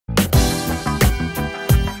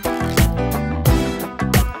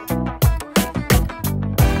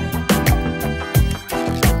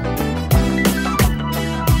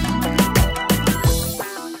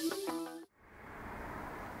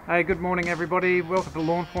Hey, good morning everybody. Welcome to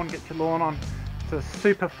Lawnporn. Get your lawn on. It's a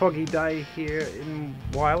super foggy day here in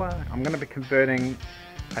Wyler. I'm going to be converting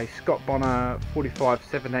a Scott Bonnar 45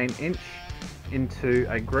 17" into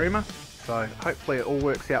a groomer. So hopefully it all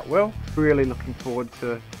works out well. Really looking forward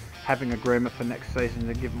to having a groomer for next season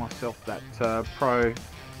to give myself that pro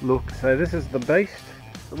look. So this is the beast.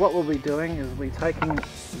 So what we'll be doing is we'll be taking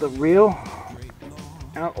the reel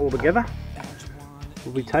out altogether.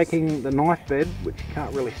 We'll be taking the knife bed, which you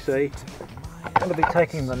can't really see. We're going to be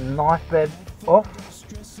taking the knife bed off.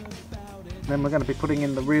 Then we're going to be putting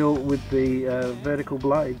in the reel with the vertical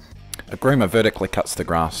blades. A groomer vertically cuts the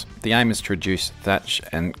grass. The aim is to reduce thatch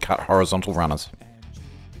and cut horizontal runners.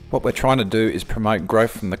 What we're trying to do is promote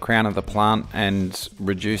growth from the crown of the plant and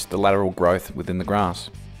reduce the lateral growth within the grass.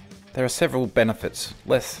 There are several benefits: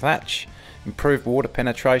 less thatch, improved water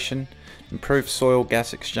penetration, improved soil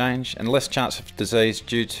gas exchange, and less chance of disease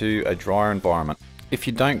due to a drier environment. If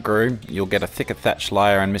you don't groom, you'll get a thicker thatch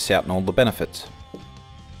layer and miss out on all the benefits.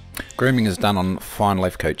 Grooming is done on fine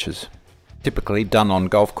leaf couches, typically done on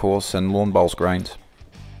golf course and lawn bowls greens.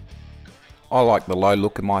 I like the low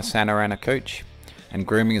look of my Santarana couch, and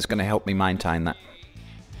grooming is going to help me maintain that.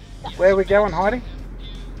 Where are we going, Heidi?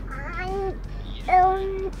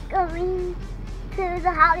 I'm going to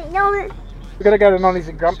the Harley. No, We're going to go to Nonnie's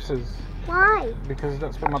and Grumps's. why? Because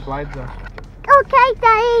that's where my blades are. Okay,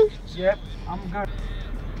 Daddy. Yep, I'm good.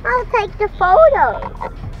 I'll take the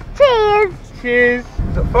photo. Cheers. Cheers.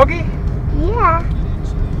 Is it foggy? Yeah.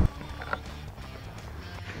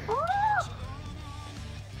 Oh,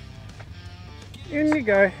 In you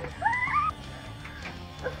go.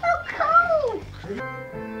 it's so cold.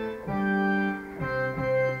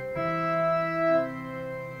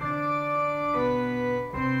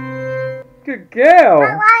 Good girl.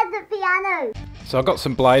 I like the piano. So I got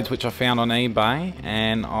some blades which I found on eBay,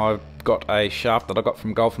 and I've got a shaft that I got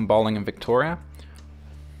from Golf and Bowling in Victoria.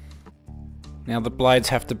 Now the blades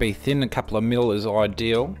have to be thin, a couple of mil is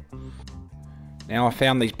ideal. Now I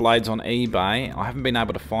found these blades on eBay. I haven't been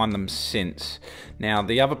able to find them since. Now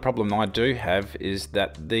the other problem I do have is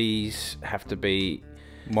that these have to be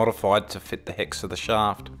modified to fit the hex of the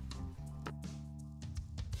shaft.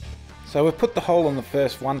 So we've put the hole in the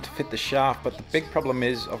first one to fit the shaft, but the big problem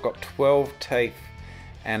is I've got 12 teeth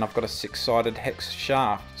and I've got a 6-sided hex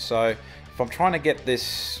shaft. So if I'm trying to get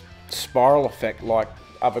this spiral effect like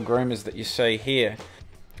other groomers that you see here,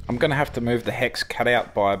 I'm going to have to move the hex cut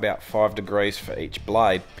out by about 5 degrees for each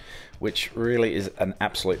blade, which really is an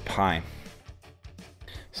absolute pain.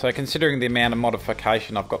 So considering the amount of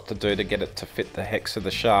modification I've got to do to get it to fit the hex of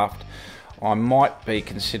the shaft, I might be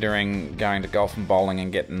considering going to Golf and Bowling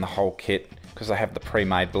and getting the whole kit because they have the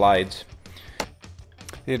pre-made blades.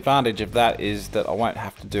 The advantage of that is that I won't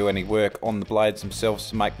have to do any work on the blades themselves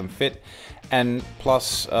to make them fit, and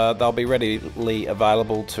plus they'll be readily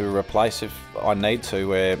available to replace if I need to,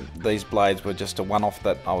 where these blades were just a one-off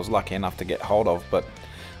that I was lucky enough to get hold of, but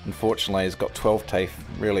unfortunately it's got 12 teeth.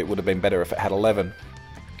 Really it would have been better if it had 11.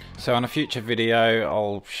 So in a future video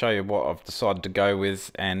I'll show you what I've decided to go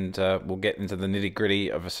with, and we'll get into the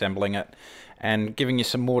nitty-gritty of assembling it and giving you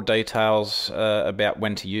some more details about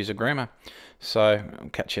when to use a groomer. So I'll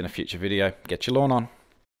catch you in a future video. Get your lawn on.